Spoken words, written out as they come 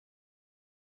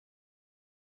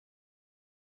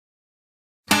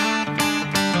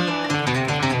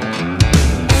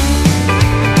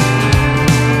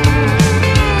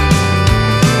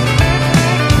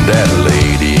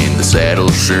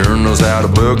sure knows how to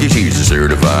boogie. She's a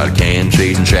certified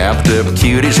can-chasing chapped up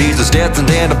cutie. She's a Stetson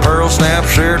and a pearl snap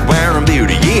shirt wearing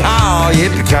beauty. Yeehaw,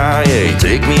 yippee-ki-yay,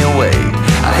 take me away.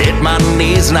 I hit my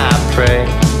knees and I pray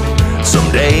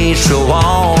someday she'll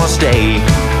wanna stay.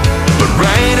 But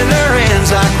rain in her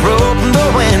hands like rope in the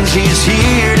wind. She's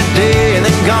here today and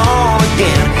then gone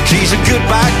again. She's a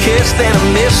goodbye kiss, then a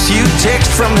miss you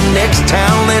text from the next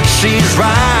town that she's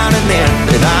riding in.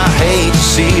 And I hate to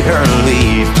see her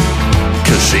leave,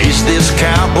 'cause she's this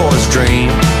cowboy's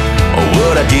dream. Or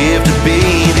would I give to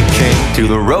be the king to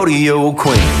the rodeo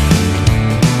queen?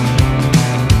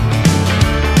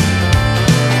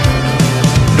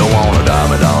 Don't want a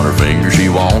diamond on her finger, she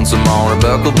wants them on her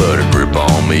buckle. But her grip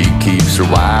on me keeps her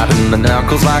white in the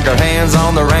knuckles. Like her hands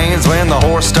on the reins when the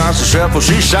horse starts to shuffle.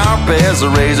 She's sharp as a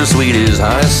razor, sweet as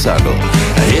honeysuckle.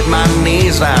 I hit my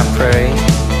knees and I pray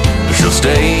she'll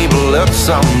stable up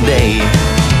someday.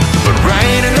 But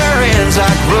rain in her hands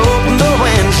like rope in the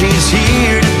wind. She's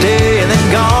here today and then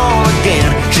gone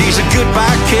again. She's a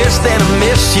goodbye kiss, then a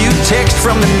miss you text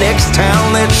from the next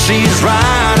town that she's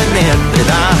riding in. And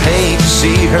I hate to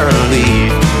see her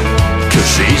leave, 'cause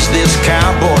she's this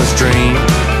cowboy's dream.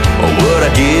 Or would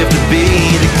I give to be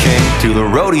the king to the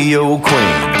rodeo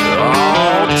queen?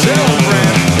 Oh, children.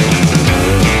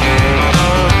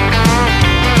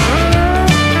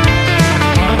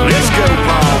 Let's go,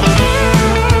 Paul.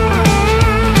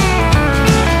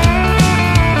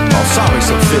 Oh, sorry,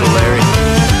 so fiddle, Larry.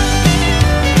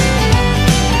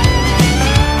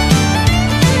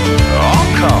 On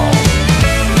call.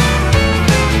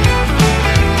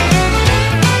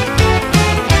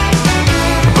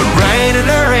 But rain in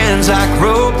her hands like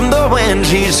rope in the wind.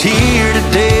 She's here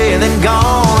today and then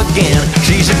gone again.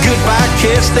 She's a goodbye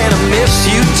kiss, then a miss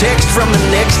you text from the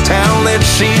next town that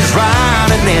she's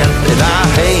riding in. And I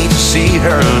hate to see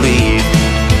her leave,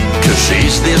 'cause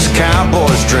she's this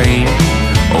cowboy's dream.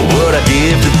 Or would I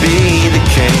give to be the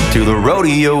king to the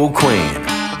rodeo queen?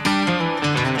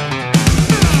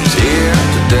 She's here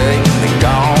today and then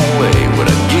gone away. Would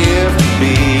I give to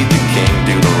be the king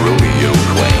to the rodeo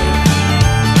queen?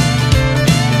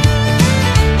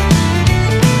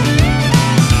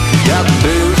 Got the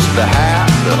boots, the hat,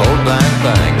 the whole dang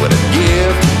thing. Would I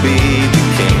give to be the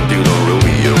king to the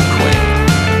rodeo queen?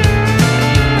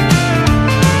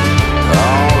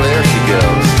 Oh, there she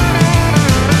goes.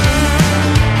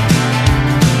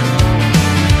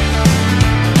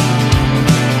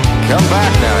 Come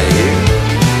back now, you hear?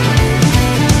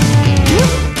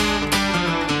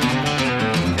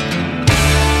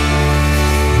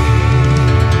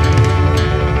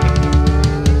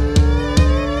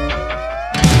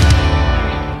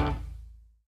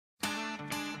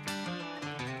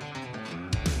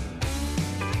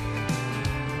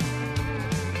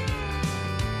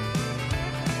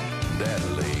 That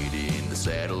lady in the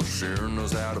saddle sure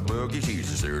knows how to boogie.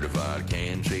 She's a certified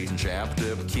can-chasing chapped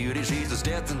up cutie. She's a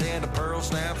Stetson and a pearl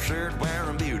snap shirt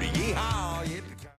wearing beauty. Yeehaw!